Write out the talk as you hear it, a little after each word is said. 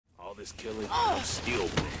pointless killing. I'm still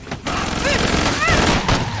broken.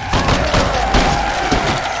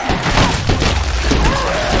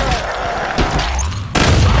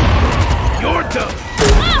 You're done.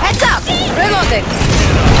 Heads up! Reloading!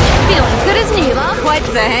 Feeling good as new, huh? Quite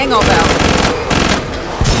the hangover.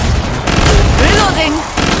 Reloading!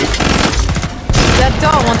 That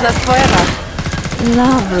door won't last forever.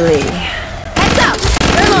 Lovely. Heads up!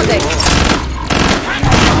 Reloading!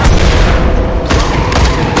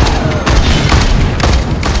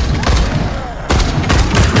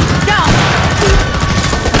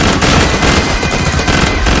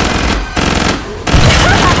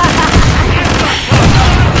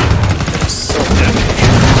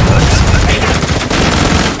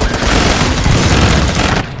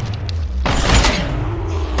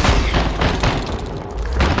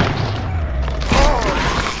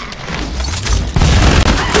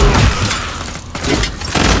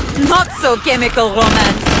 Not so chemical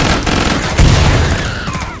romance.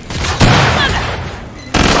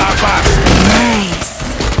 Nice.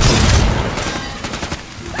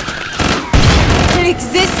 Take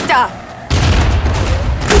this stuff.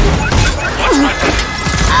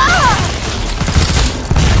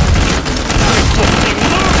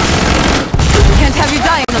 Can't have you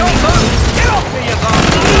dying on me. Get off me, you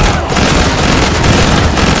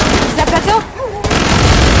Is that better?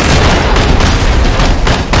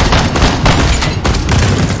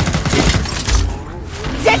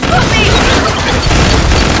 Let's put me!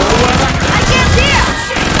 I can't hear!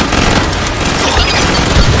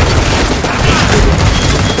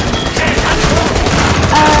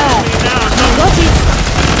 Got it!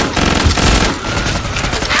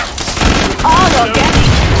 All organic!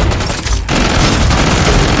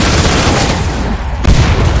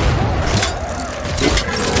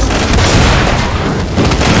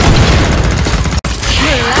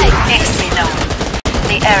 You like Excellent.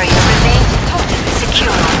 The area remains totally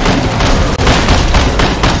secure.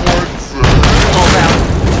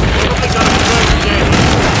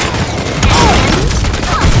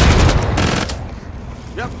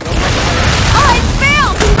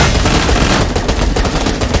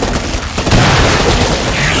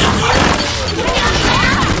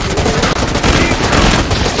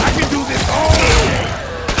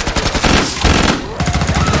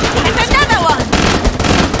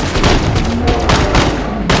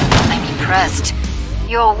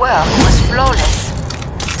 Your work was flawless.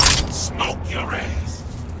 Smoke your ass.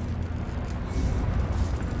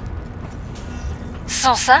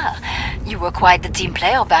 Sans ça, you were quite the team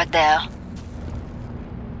player back there.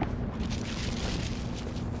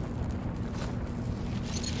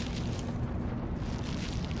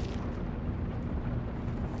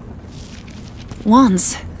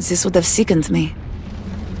 Once, this would have sickened me.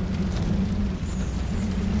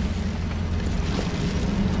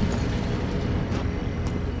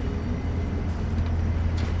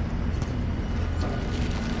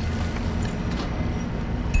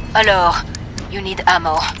 Alors, you need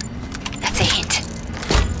ammo. That's a hint.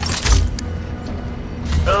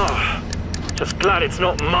 Oh, just glad it's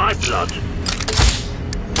not my blood.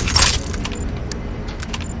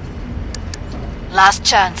 Last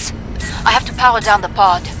chance. I have to power down the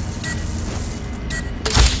pod.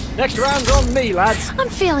 Next round's on me, lads. I'm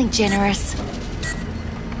feeling generous.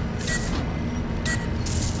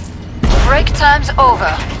 Break time's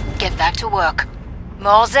over. Get back to work.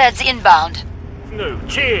 More Zeds inbound. No,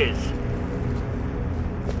 cheers.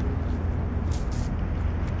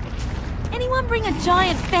 Anyone bring a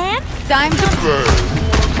giant fan? Time to burn.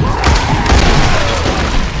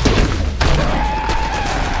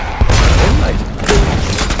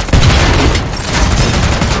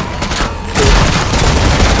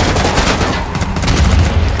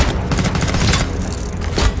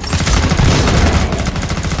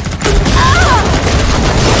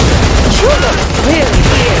 You look really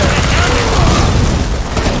weird.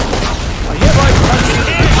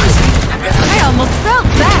 I almost felt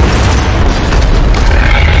that!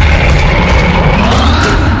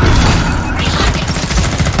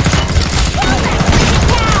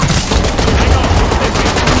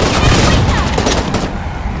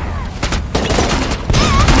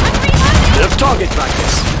 Bit of target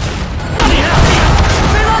practice.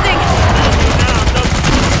 Reloading!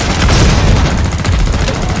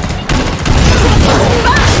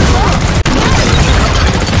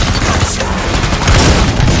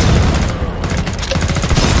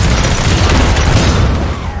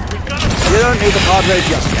 You don't need the Padre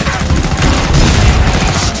just yet.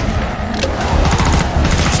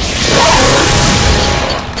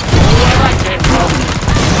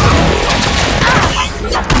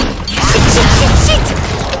 Shit!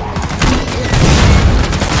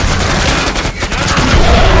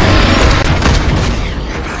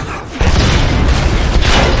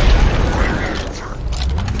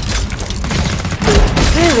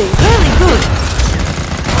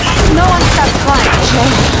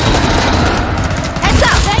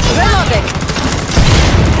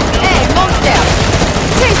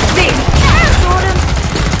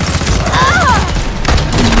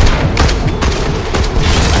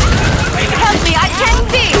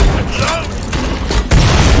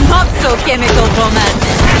 so chemical romance.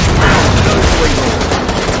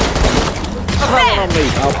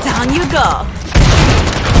 Down you go.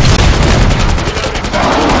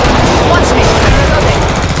 Watch me.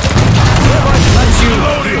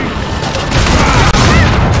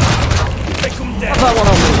 Take him down. That one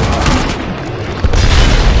on me.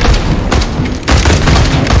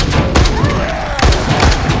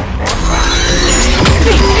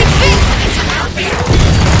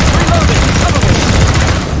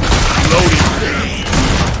 Loading.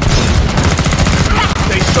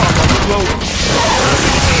 Stay sharp, I'm reloading.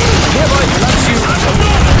 Hereby, that's you.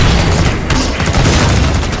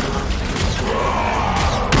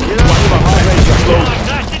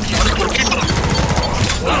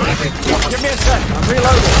 Give me a sec, I'm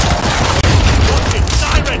reloading.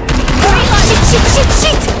 Siren!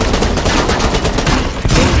 Shit!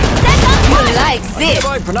 You like this?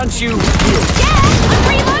 Hereby pronounce you healed. Yeah, I'm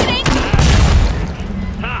reloading.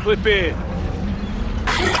 Clip in.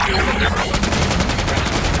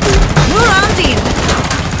 We're on in.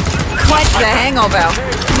 Quite the hangover.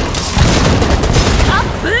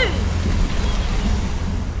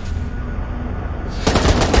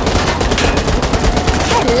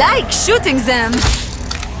 I like shooting them.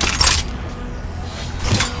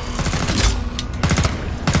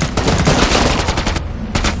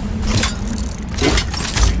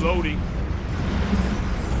 Reloading.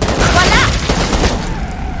 Voila!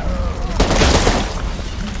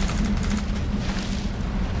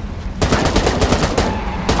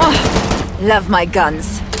 Oh, love my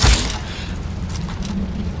guns.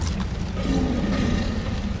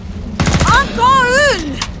 Encore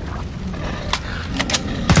une!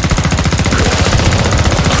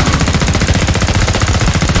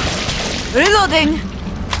 Reloading!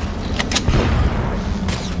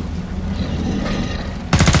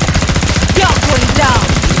 You're going down!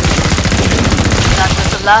 That was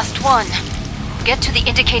the last one. Get to the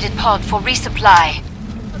indicated pod for resupply.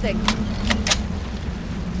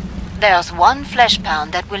 There's one flesh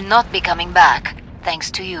pound that will not be coming back, thanks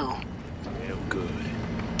to you. Damn good.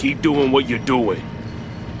 Keep doing what you're doing.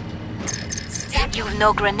 You've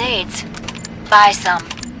no grenades. Buy some.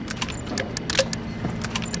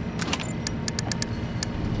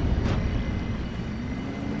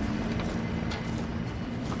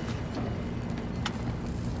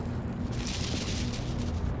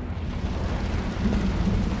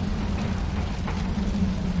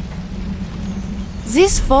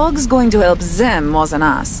 This fog's going to help them more than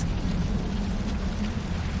us.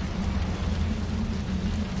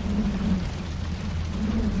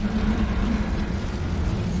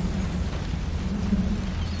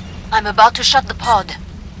 I'm about to shut the pod.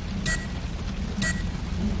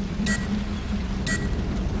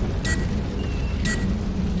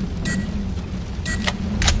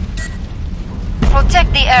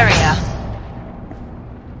 Protect the area.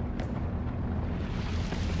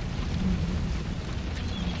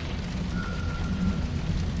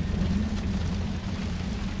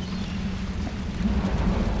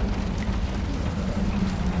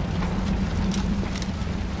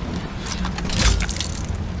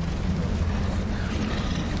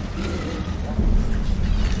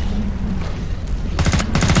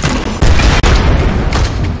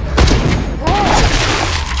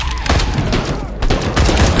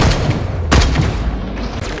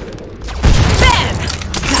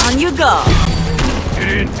 You go. Get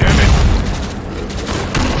in, damn it.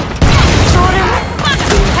 Shoot him.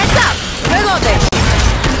 Heads up. Reloading.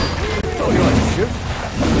 Oh, you like to shoot?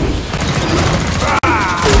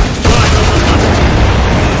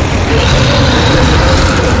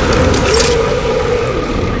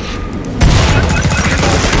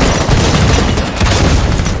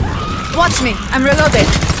 Watch me. I'm reloading.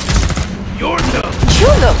 You're done. You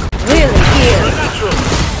look really ill. Natural.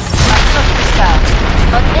 I took this out,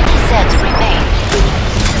 but many Zeds remain.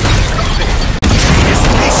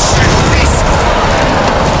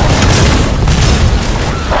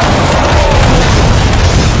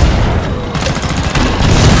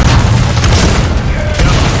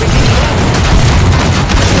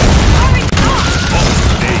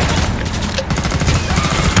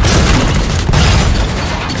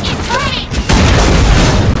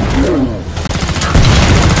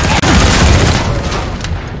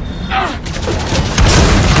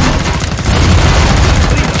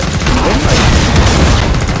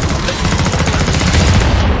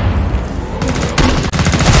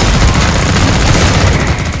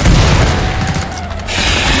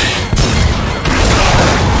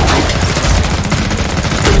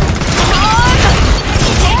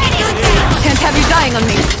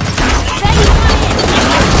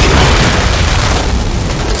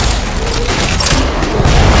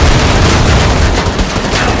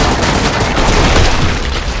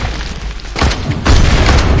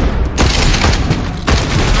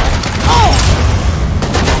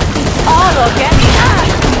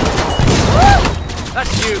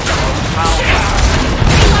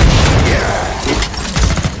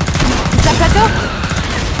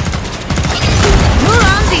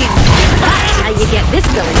 This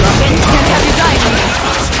Billy Rocket can't have you dying on me.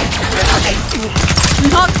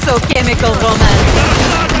 Not so chemical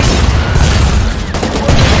romance.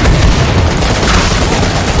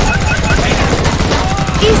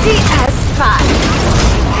 Easy as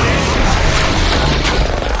pie.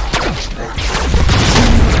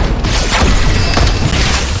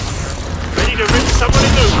 Ready to rip someone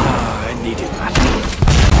a new. I needed that.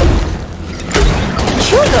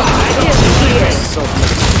 You look really weird. So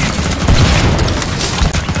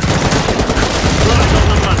Right on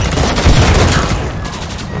the money.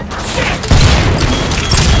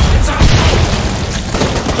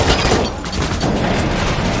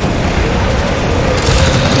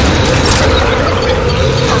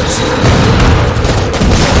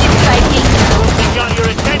 You got your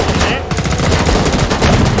attention there?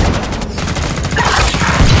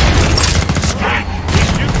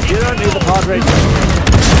 you don't need the Padre.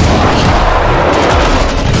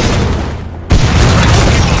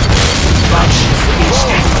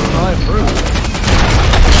 I approve.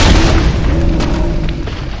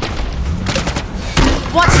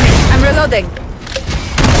 Watch me. I'm reloading.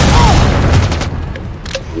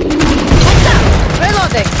 Heads up.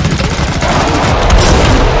 Reloading.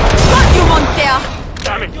 Fuck you, monster.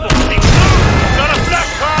 Damn it, Foxy. Got a black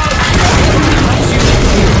card!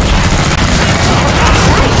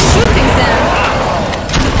 Shooting them.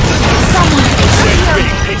 Someone.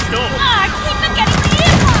 Pretty pissed off.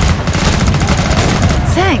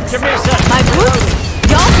 Thanks. Give me a sec. My boots.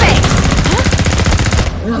 Your face.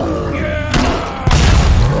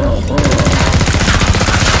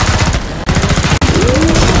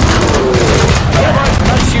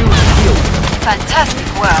 Touch you, heal. Fantastic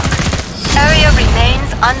work. Area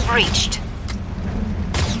remains unbreached.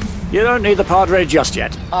 You don't need the Padre just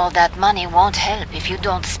yet. All that money won't help if you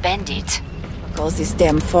don't spend it. Goes this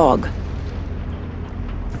damn fog.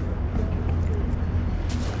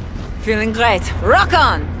 Feeling great. Rock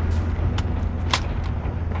on!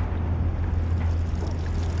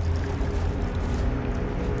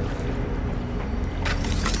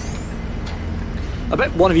 I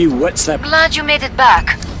bet one of you wets their... Glad you made it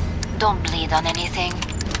back. Don't bleed on anything.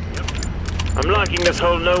 I'm liking this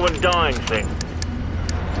whole no one dying thing.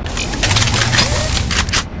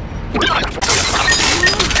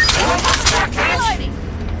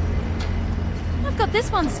 I've got this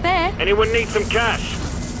one spare. Anyone need some cash?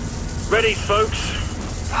 Ready, folks?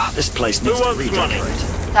 This place Who needs to wants money?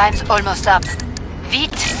 redecorate. Time's almost up.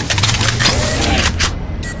 Vite.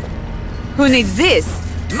 Who needs this?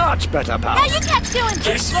 Much better, pal. you can't do it.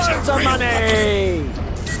 Loads of money!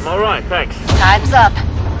 I'm alright, thanks. Time's up.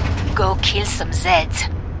 Go kill some Zeds.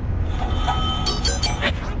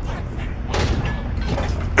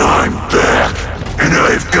 I'm back, and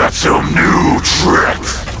I've got some new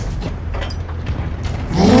tricks.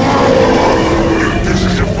 This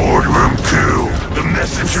is a boardroom coup. The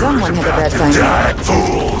messenger Someone is had a about bad to time. die,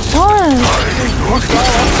 fools. What?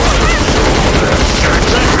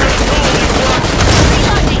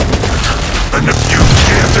 And if you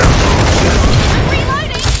can't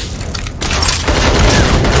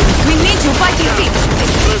We need you fighting feet.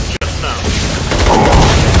 Move just now.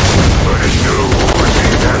 but I know what he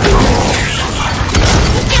has all.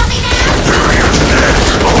 Various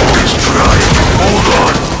next, always trying. Hold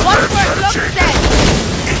on. One word, look dead.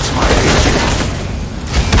 It's my agent.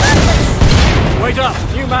 Wait up!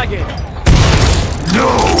 New mag in. No!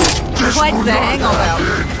 This Quite will the not hangover.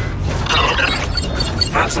 happen.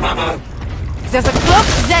 There's a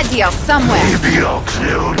cloaked Zed here somewhere. Maybe I'll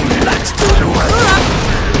kill you. Let's do it.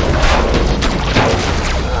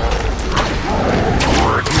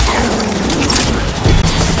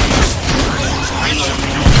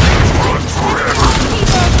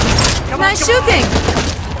 Nice shooting.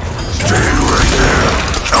 Stay right there.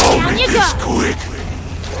 I'll make this quick.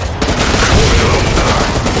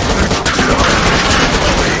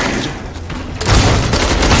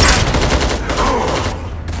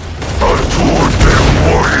 A torn them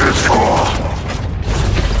warriors.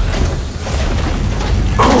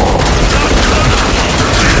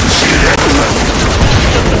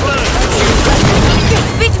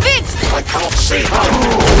 Bitch, bitch. I can't see.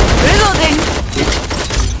 Reloading.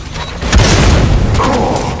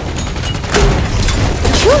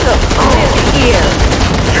 You look really ill.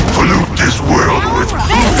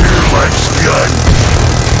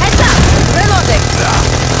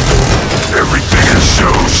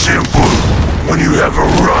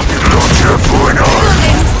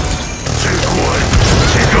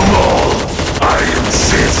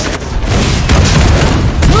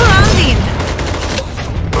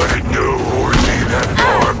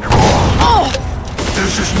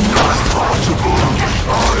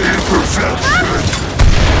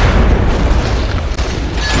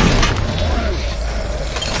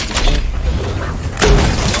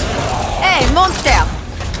 Monster!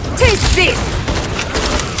 Taste this!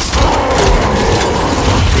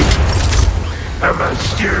 Have I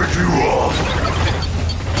scared you off?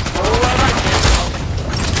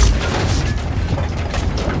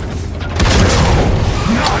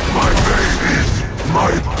 Not my babies!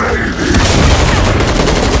 My babies!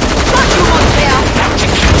 Got you,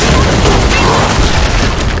 Monster!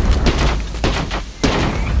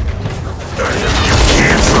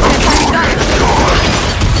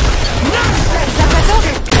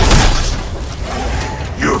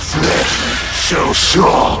 Your flesh so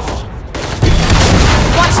soft.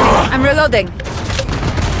 Watch me, I'm reloading.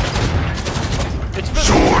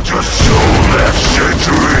 Sword to soul that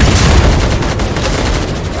century.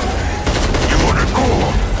 You wanna go?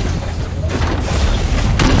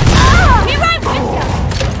 He runs!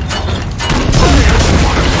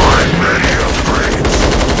 Find many upgrades.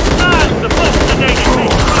 The boss today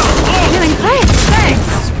Feeling great, thanks.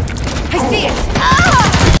 I see it.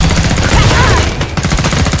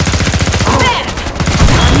 There!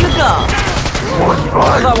 On you go. One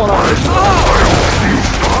by That one one.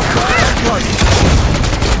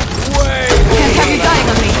 Can't have you dying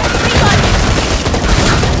on me.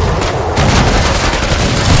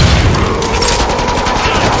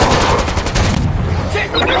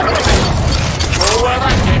 Where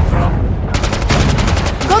that came from?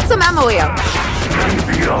 Got some ammo here.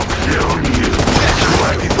 Maybe I'll kill you. So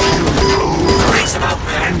I can kill you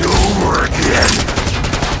over and over again.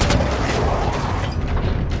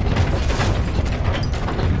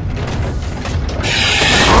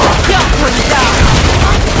 Don't put it down.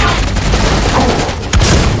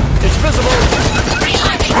 It's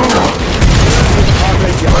visible.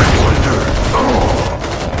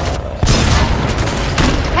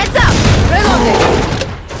 Heads up! Reloading!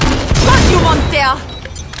 Got you, Monster!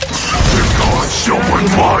 There's not someone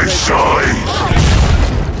my size.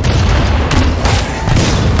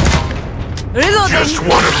 Reloading! Just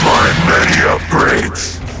one of my many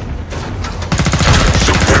upgrades.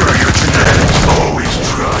 Superior genetics always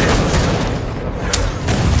triumph.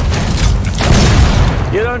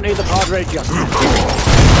 You don't need the Padre just.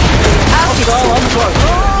 I'll keep Oh, I'm close.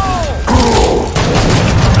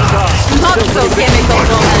 not so chemical,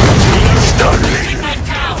 romance. Stunning.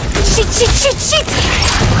 Shit, shit, shit, shit!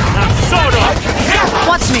 Sword off!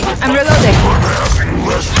 Watch me, I'm reloading. I'm having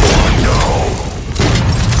less fun now.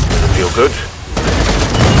 Feel good?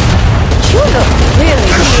 You look really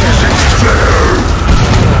This weird. isn't fair.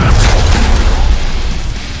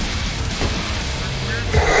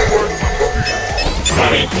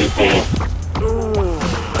 Ooh,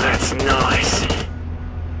 that's nice.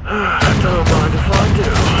 Don't mind if I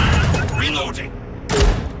do. Reloading.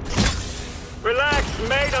 Relax,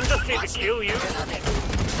 mate. I'm just here to kill you.